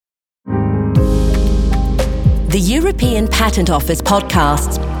The European Patent Office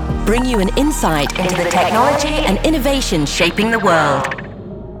podcasts bring you an insight into the technology and innovation shaping the world.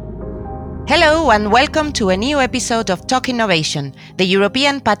 Hello and welcome to a new episode of Talk Innovation, the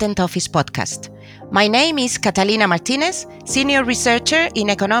European Patent Office podcast. My name is Catalina Martinez, Senior Researcher in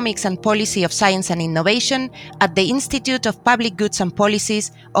Economics and Policy of Science and Innovation at the Institute of Public Goods and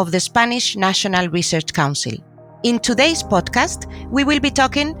Policies of the Spanish National Research Council. In today's podcast, we will be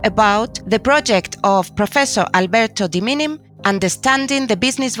talking about the project of Professor Alberto Di Minim, Understanding the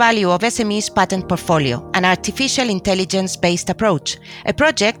Business Value of SMEs Patent Portfolio, an artificial intelligence-based approach, a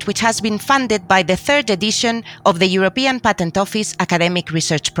project which has been funded by the third edition of the European Patent Office Academic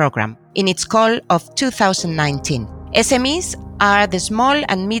Research Programme in its call of 2019. SMEs are the small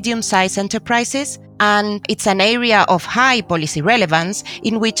and medium-sized enterprises, and it's an area of high policy relevance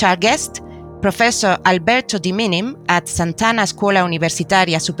in which our guest, Professor Alberto Di Minim at Sant'Anna Scuola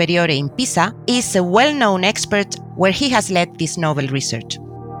Universitaria Superiore in Pisa, is a well-known expert where he has led this novel research.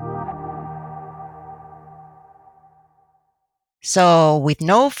 So, with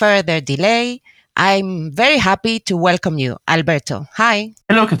no further delay, I'm very happy to welcome you, Alberto. Hi.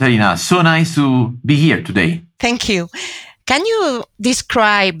 Hello, Catalina. So nice to be here today. Thank you. Can you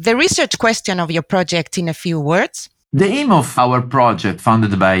describe the research question of your project in a few words? The aim of our project,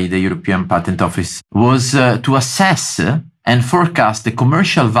 funded by the European Patent Office, was to assess and forecast the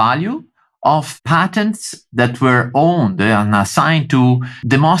commercial value of patents that were owned and assigned to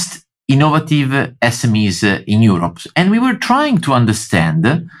the most innovative SMEs in Europe. And we were trying to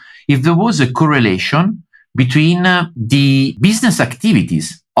understand if there was a correlation between the business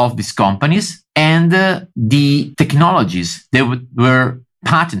activities of these companies and the technologies that were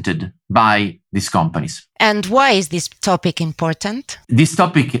patented by these companies. And why is this topic important? This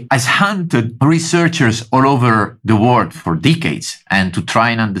topic has hunted researchers all over the world for decades, and to try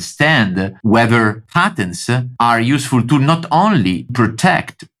and understand whether patents are useful to not only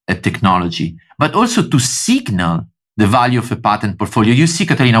protect a technology, but also to signal the value of a patent portfolio. You see,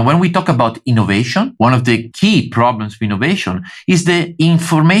 Catalina, when we talk about innovation, one of the key problems of innovation is the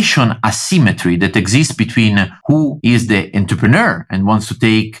information asymmetry that exists between who is the entrepreneur and wants to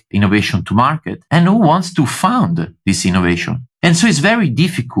take innovation to market and who wants to fund this innovation. And so it's very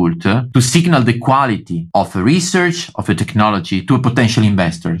difficult to signal the quality of a research, of a technology to a potential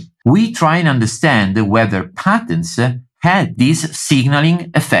investor. We try and understand whether patents had this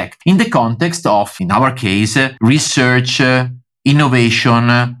signaling effect in the context of, in our case, research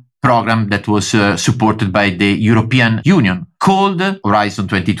innovation program that was supported by the European Union, called Horizon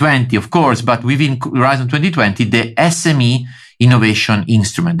 2020, of course, but within Horizon 2020, the SME Innovation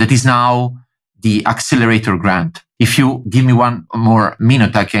Instrument, that is now the Accelerator Grant. If you give me one more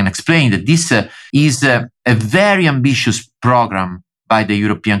minute, I can explain that this is a very ambitious program by the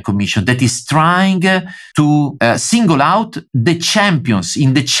European Commission that is trying to single out the champions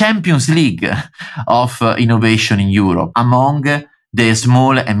in the Champions League of innovation in Europe among the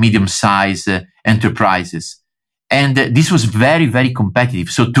small and medium-sized enterprises. And this was very, very competitive.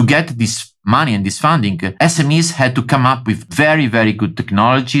 So to get this money and this funding, SMEs had to come up with very, very good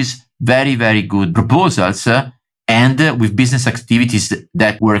technologies, very, very good proposals, and with business activities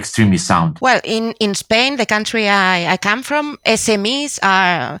that were extremely sound. Well, in Spain, the country I come from, SMEs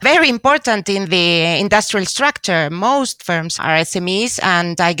are very important in the industrial structure. Most firms are SMEs,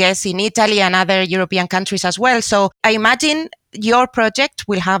 and I guess in Italy and other European countries as well. So I imagine your project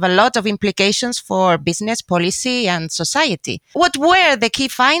will have a lot of implications for business policy and society. What were the key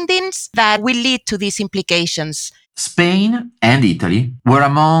findings that will lead to these implications? Spain and Italy were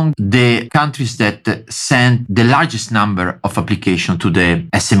among the countries that sent the largest number of applications to the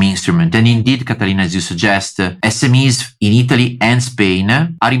SME instrument. And indeed, Catalina, as you suggest, SMEs in Italy and Spain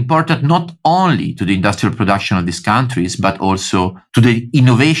are important not only to the industrial production of these countries, but also to the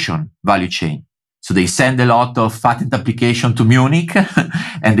innovation value chain. So they send a lot of patent application to Munich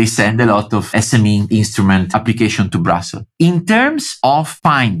and they send a lot of SME instrument application to Brussels. In terms of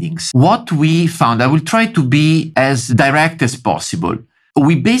findings, what we found, I will try to be as direct as possible.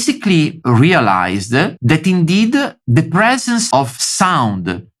 We basically realized that indeed the presence of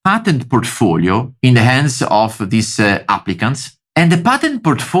sound patent portfolio in the hands of these applicants and the patent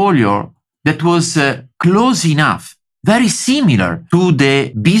portfolio that was close enough, very similar to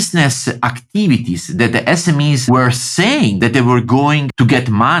the business activities that the SMEs were saying that they were going to get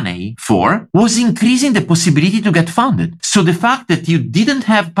money for, was increasing the possibility to get funded. So the fact that you didn't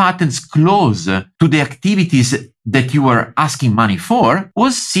have patents close to the activities that you were asking money for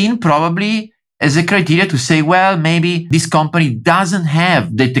was seen probably as a criteria to say, well, maybe this company doesn't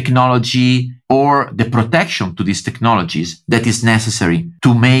have the technology or the protection to these technologies that is necessary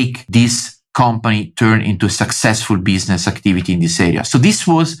to make this company turn into a successful business activity in this area. So this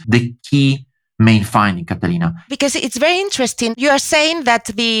was the key main finding, Catalina. Because it's very interesting. You are saying that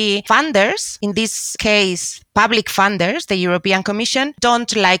the funders, in this case, public funders, the European Commission,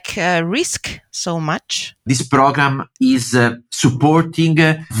 don't like risk so much. This program is supporting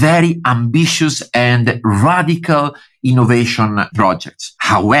very ambitious and radical innovation projects.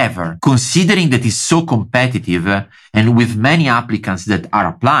 However, considering that it's so competitive and with many applicants that are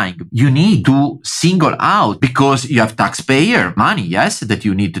applying, you need to single out because you have taxpayer money, yes, that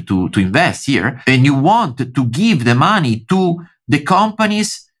you need to invest here. And you want to give the money to the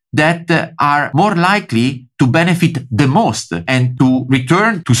companies that are more likely to benefit the most and to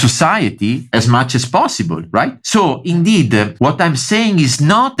return to society as much as possible, right? So indeed, what I'm saying is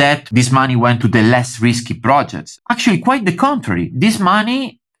not that this money went to the less risky projects. Actually, quite the contrary. This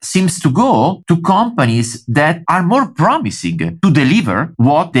money seems to go to companies that are more promising to deliver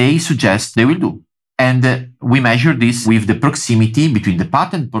what they suggest they will do. And we measure this with the proximity between the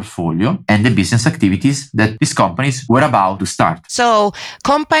patent portfolio and the business activities that these companies were about to start. So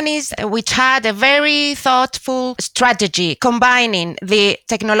companies which had a very thoughtful strategy combining the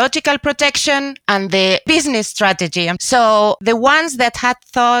technological protection and the business strategy. So the ones that had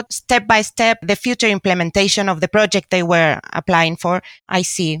thought step by step the future implementation of the project they were applying for, I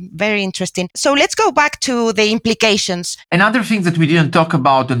see. Very interesting. So let's go back to the implications. Another thing that we didn't talk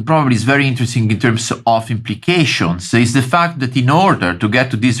about and probably is very interesting in terms of implications is the fact that in order to get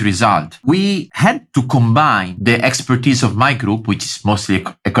to this result, we had to combine the expertise of my group, which is mostly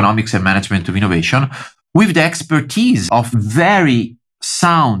economics and management of innovation, with the expertise of very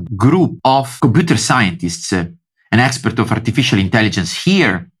sound group of computer scientists, an expert of artificial intelligence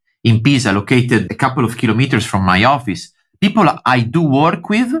here in Pisa, located a couple of kilometers from my office. People I do work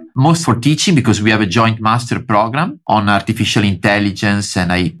with, most for teaching because we have a joint master program on artificial intelligence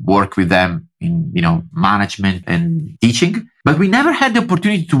and I work with them in, management and teaching. But we never had the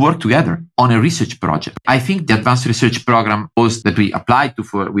opportunity to work together on a research project. I think the advanced research program that we applied to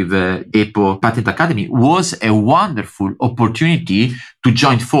with the EPO Patent Academy was a wonderful opportunity to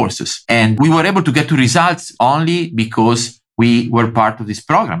join forces. And we were able to get to results only because we were part of this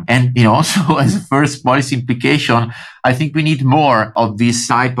program. And, also as a first policy implication, I think we need more of this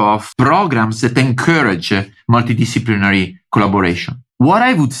type of programs that encourage multidisciplinary collaboration. What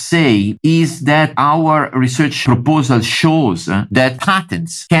I would say is that our research proposal shows that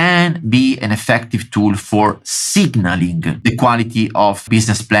patents can be an effective tool for signaling the quality of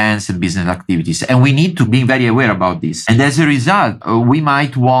business plans and business activities. And we need to be very aware about this. And as a result, we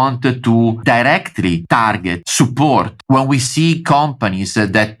might want to directly target support when we see companies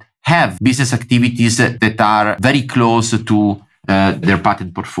that have business activities that are very close to their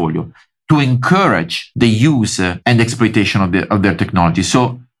patent portfolio, to encourage the use and exploitation of their technology.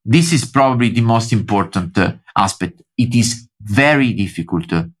 So this is probably the most important aspect. It is very difficult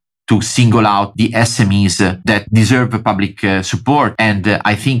to single out the SMEs that deserve public support. And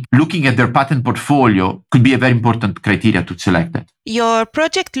I think looking at their patent portfolio could be a very important criteria to select that. Your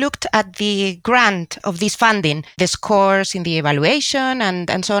project looked at the grant of this funding, the scores in the evaluation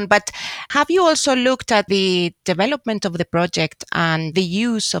and so on. But have you also looked at the development of the project and the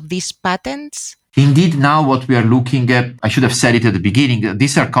use of these patents? Indeed, now what we are looking at, I should have said it at the beginning,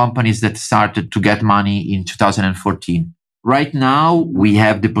 these are companies that started to get money in 2014. Right now, we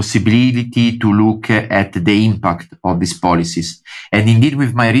have the possibility to look at the impact of these policies. And indeed,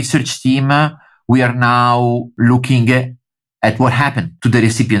 with my research team, we are now looking at what happened to the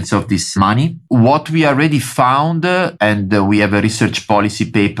recipients of this money. What we already found, and we have a research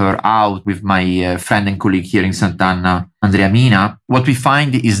policy paper out with my friend and colleague here in Sant'Anna, Andrea Mina. What we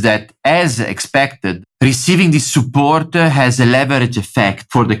find is that, as expected, receiving this support has a leverage effect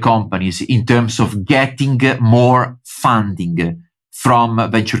for the companies in terms of getting more funding from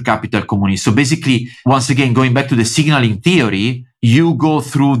venture capital communities. So basically, once again, going back to the signaling theory, you go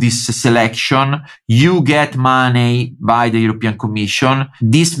through this selection, you get money by the European Commission.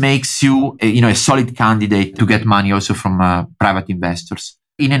 This makes you, a solid candidate to get money also from private investors.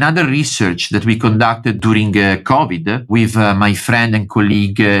 In another research that we conducted during COVID with my friend and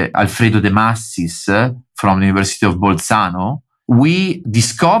colleague Alfredo De Massis from the University of Bolzano, we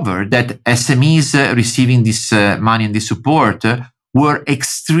discovered that SMEs receiving this money and this support were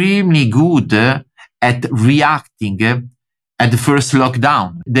extremely good at reacting at the first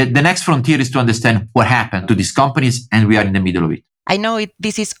lockdown. The next frontier is to understand what happened to these companies, and we are in the middle of it. I know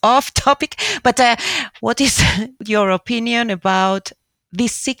this is off topic, but what is your opinion about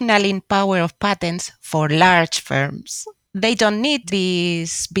this signaling power of patents for large firms? They don't need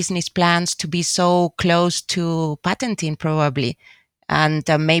these business plans to be so close to patenting, probably. and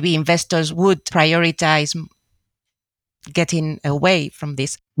maybe investors would prioritize getting away from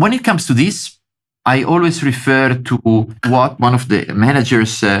this. When it comes to this, I always refer to what one of the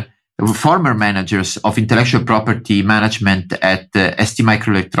managers, former managers of intellectual property management at ST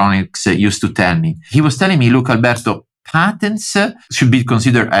Microelectronics used to tell me. He was telling me, look, Alberto, patents should be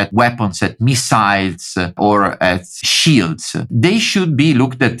considered as weapons, as missiles, or as shields. They should be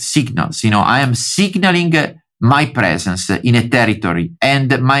looked at signals. I am signaling my presence in a territory,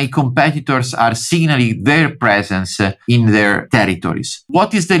 and my competitors are signaling their presence in their territories.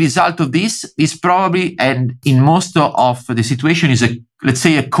 What is the result of this? Is probably, and in most of the situation, is let's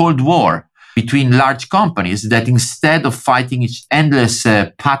say a cold war between large companies that instead of fighting endless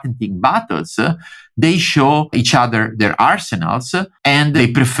patenting battles, they show each other their arsenals and they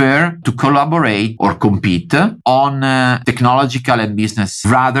prefer to collaborate or compete on technological and business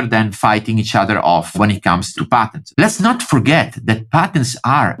rather than fighting each other off when it comes to patents. Let's not forget that patents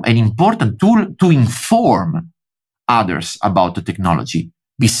are an important tool to inform others about the technology,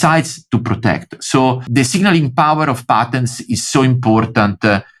 besides to protect. So the signaling power of patents is so important,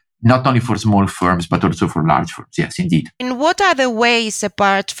 not only for small firms, but also for large firms. Yes, indeed. And what are the ways,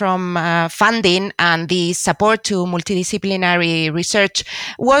 apart from funding and the support to multidisciplinary research,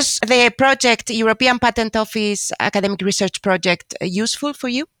 was the project, European Patent Office Academic Research Project, useful for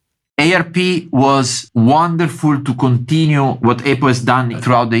you? ARP was wonderful to continue what EPO has done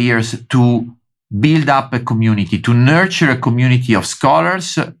throughout the years to build up a community, to nurture a community of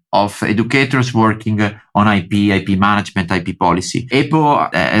scholars, of educators working on IP management, IP policy.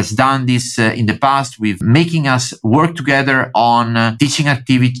 EPO has done this in the past with making us work together on teaching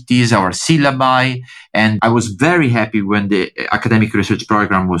activities, our syllabi. And I was very happy when the academic research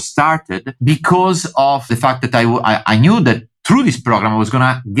program was started because of the fact that I knew that through this program I was going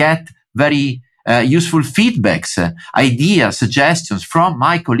to get very useful feedbacks, ideas, suggestions from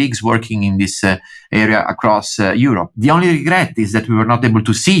my colleagues working in this area across Europe. The only regret is that we were not able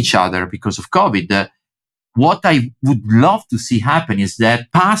to see each other because of COVID. What I would love to see happen is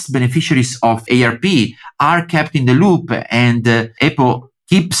that past beneficiaries of ARP are kept in the loop, and EPO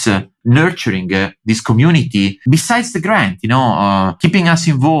keeps nurturing this community besides the grant, keeping us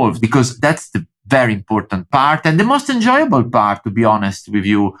involved, because that's the very important part and the most enjoyable part, to be honest with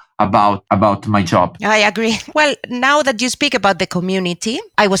you, about my job. I agree. Well, now that you speak about the community,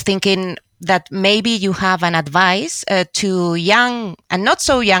 I was thinking that maybe you have an advice to young and not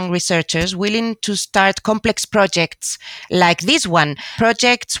so young researchers willing to start complex projects like this one,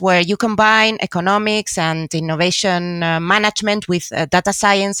 projects where you combine economics and innovation management with data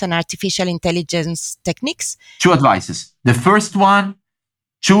science and artificial intelligence techniques. 2 advices. The first one,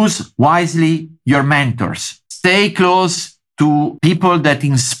 choose wisely your mentors. Stay close to people that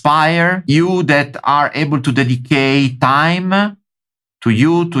inspire you, that are able to dedicate time to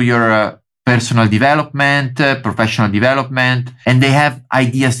you, to your personal development, professional development, and they have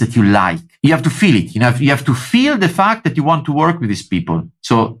ideas that you like. You have to feel it. You have to feel the fact that you want to work with these people.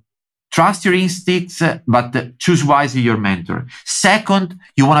 So trust your instincts, but choose wisely your mentor. Second,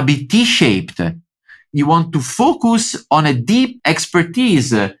 you want to be T-shaped. You want to focus on a deep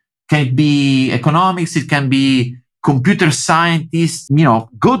expertise. Can it be economics? It can be computer scientists,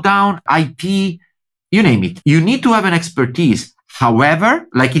 go down IP, you name it. You need to have an expertise. However,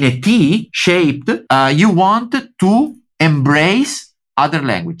 like in a T-shaped, you want to embrace other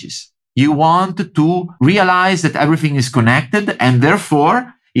languages. You want to realize that everything is connected. And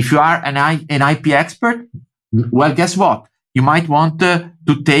therefore, if you are an IP expert, well, guess what? You might want to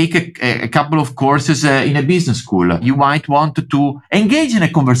take a couple of courses in a business school. You might want to engage in a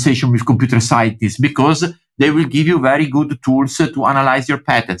conversation with computer scientists because they will give you very good tools to analyze your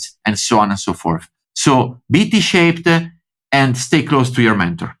patents, and so on and so forth. So be T-shaped and stay close to your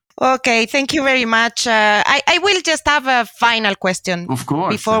mentor. Okay, thank you very much. I will just have a final question, of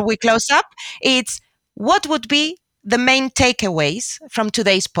course, before we close up. It's, what would be the main takeaways from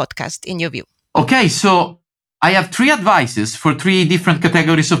today's podcast in your view? Okay, so I have 3 advices for 3 different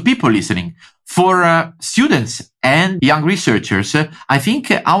categories of people listening. For students and young researchers, I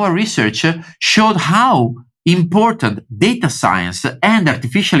think our research showed how important data science and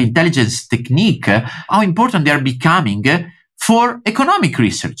artificial intelligence technique, how important they are becoming for economic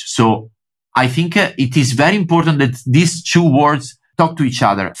research. So I think it is very important that these 2 words talk to each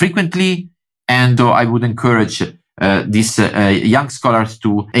other frequently, and I would encourage these young scholars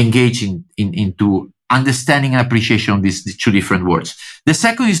to engage into understanding and appreciation of these 2 different words. The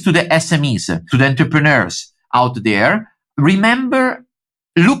second is to the SMEs, to the entrepreneurs out there. Remember,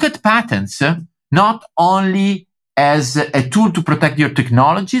 look at patents not only as a tool to protect your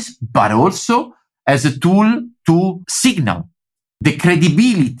technologies, but also as a tool to signal the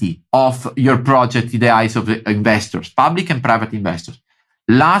credibility of your project in the eyes of the investors, public and private investors.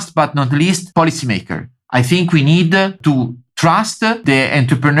 Last but not least, policymaker. I think we need to trust the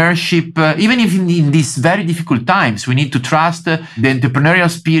entrepreneurship, even if in these very difficult times, we need to trust the entrepreneurial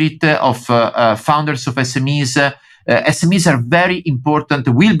spirit of founders of SMEs. SMEs are very important,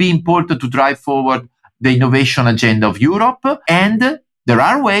 will be important to drive forward the innovation agenda of Europe. And there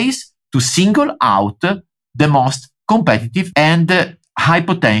are ways to single out the most competitive and high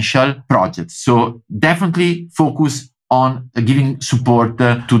potential projects. So definitely focus on giving support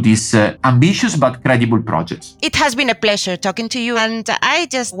to these ambitious but credible projects. It has been a pleasure talking to you. And I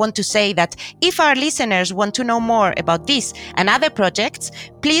just want to say that if our listeners want to know more about this and other projects,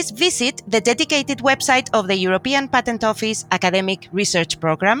 please visit the dedicated website of the European Patent Office Academic Research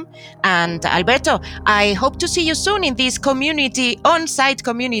Program. And Alberto, I hope to see you soon in this community, on-site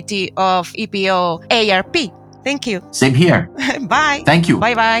community of EPO ARP. Thank you. Same here. Bye. Thank you.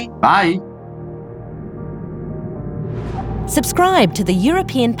 Bye-bye. Bye. Subscribe to the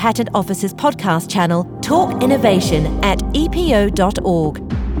European Patent Office's podcast channel, Talk Innovation, at epo.org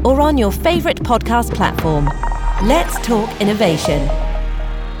or on your favorite podcast platform. Let's talk innovation.